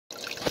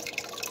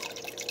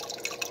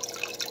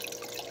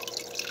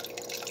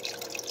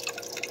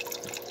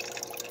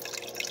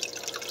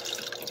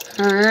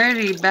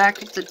Alrighty,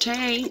 back at the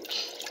tank.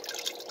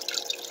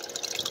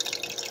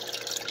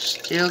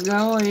 Still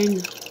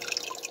going.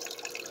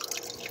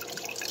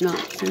 Not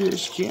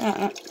finished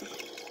yet.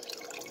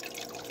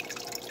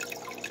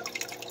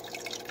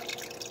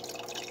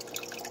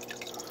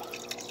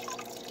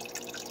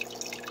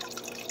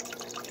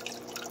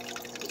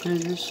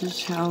 And this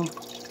is how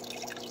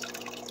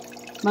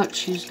much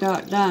she's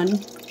got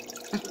done.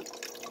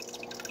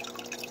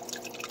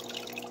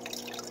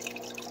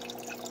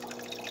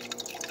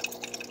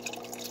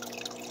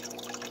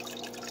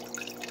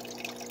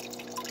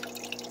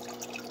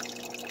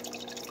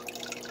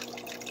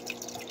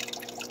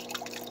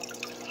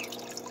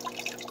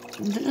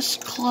 This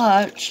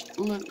clutch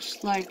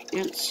looks like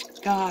it's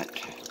got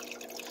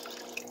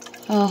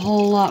a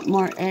whole lot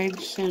more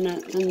eggs in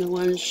it than the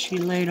ones she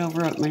laid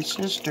over at my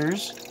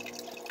sister's.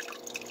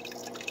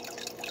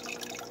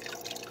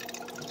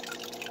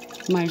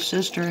 My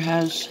sister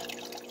has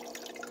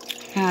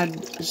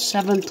had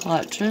 7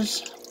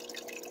 clutches.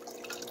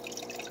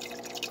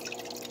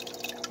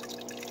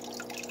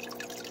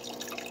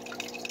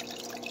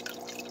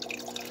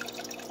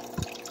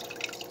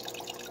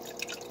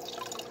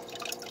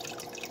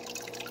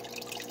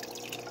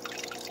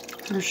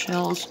 Her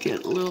shell's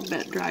getting a little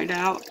bit dried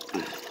out.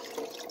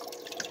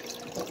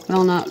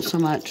 Well, not so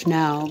much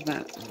now,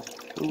 but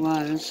it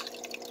was.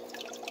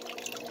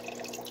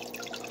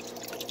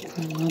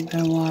 Put a little bit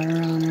of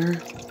water on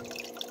her.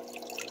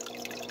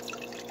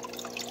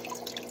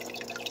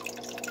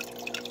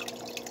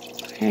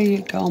 There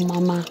you go,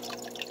 Mama.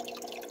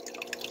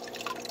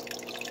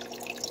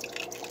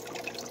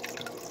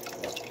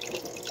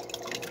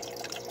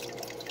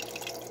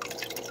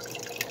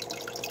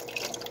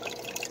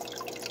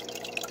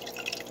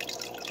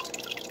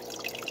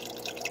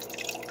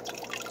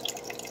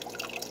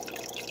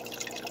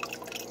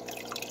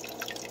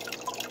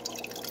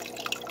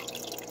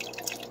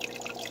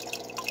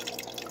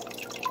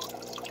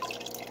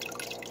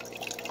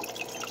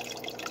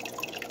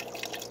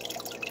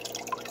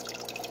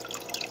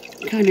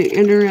 Kind of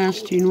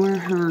interesting where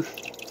her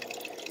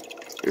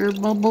air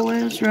bubble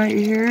is right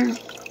here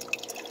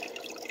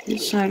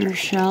inside her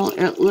shell.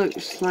 It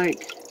looks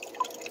like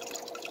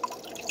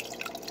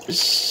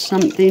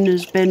something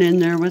has been in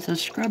there with a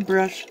scrub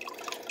brush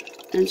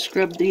and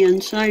scrubbed the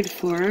inside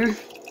for her.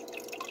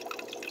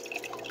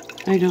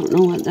 I don't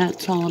know what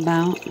that's all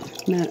about,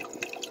 but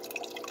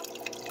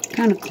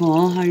kind of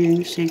cool how you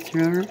can see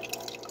through her.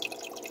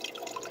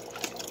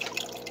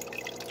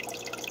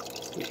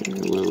 Get her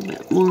a little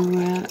bit more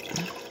wet.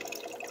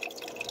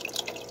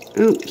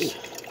 Oops,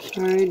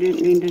 sorry,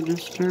 didn't mean to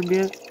disturb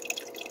you.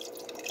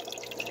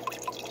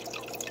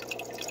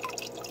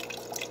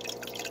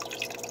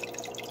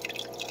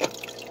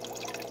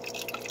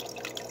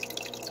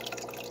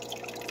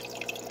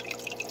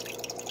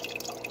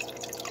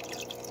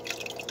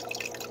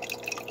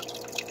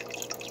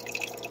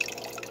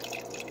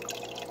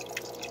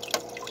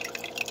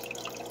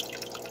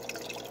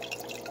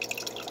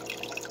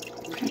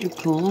 Pretty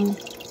cool.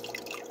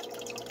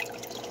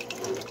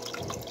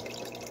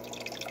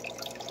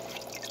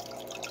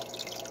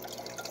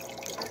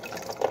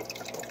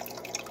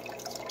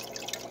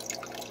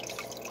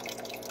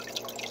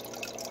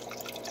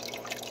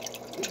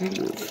 Trying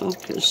to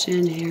focus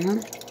in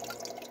here.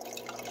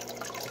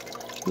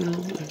 Well,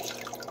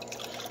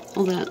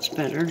 that's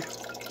better.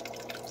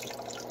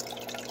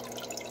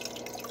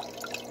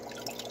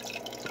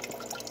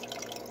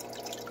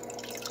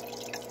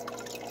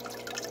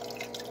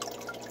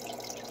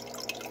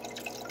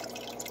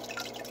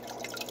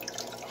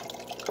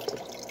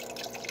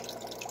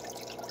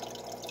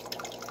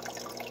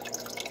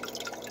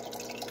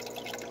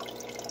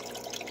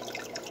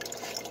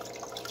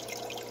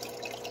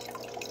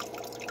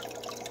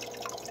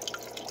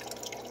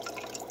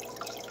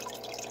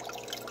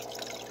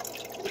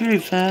 Pretty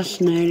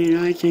fascinating,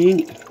 I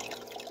think.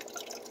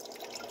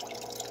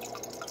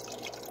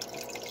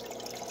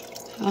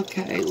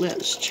 Okay,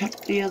 let's check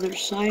the other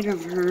side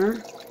of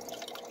her.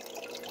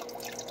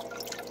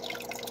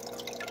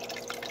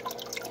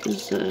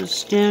 This is a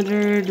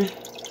standard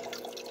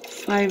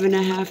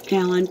 5.5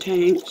 gallon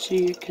tank, so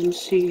you can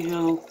see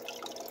how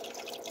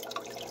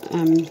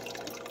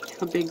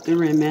big the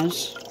rim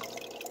is.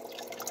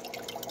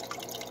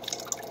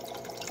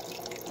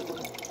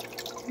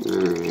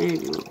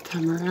 Alright, we'll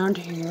come around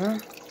here.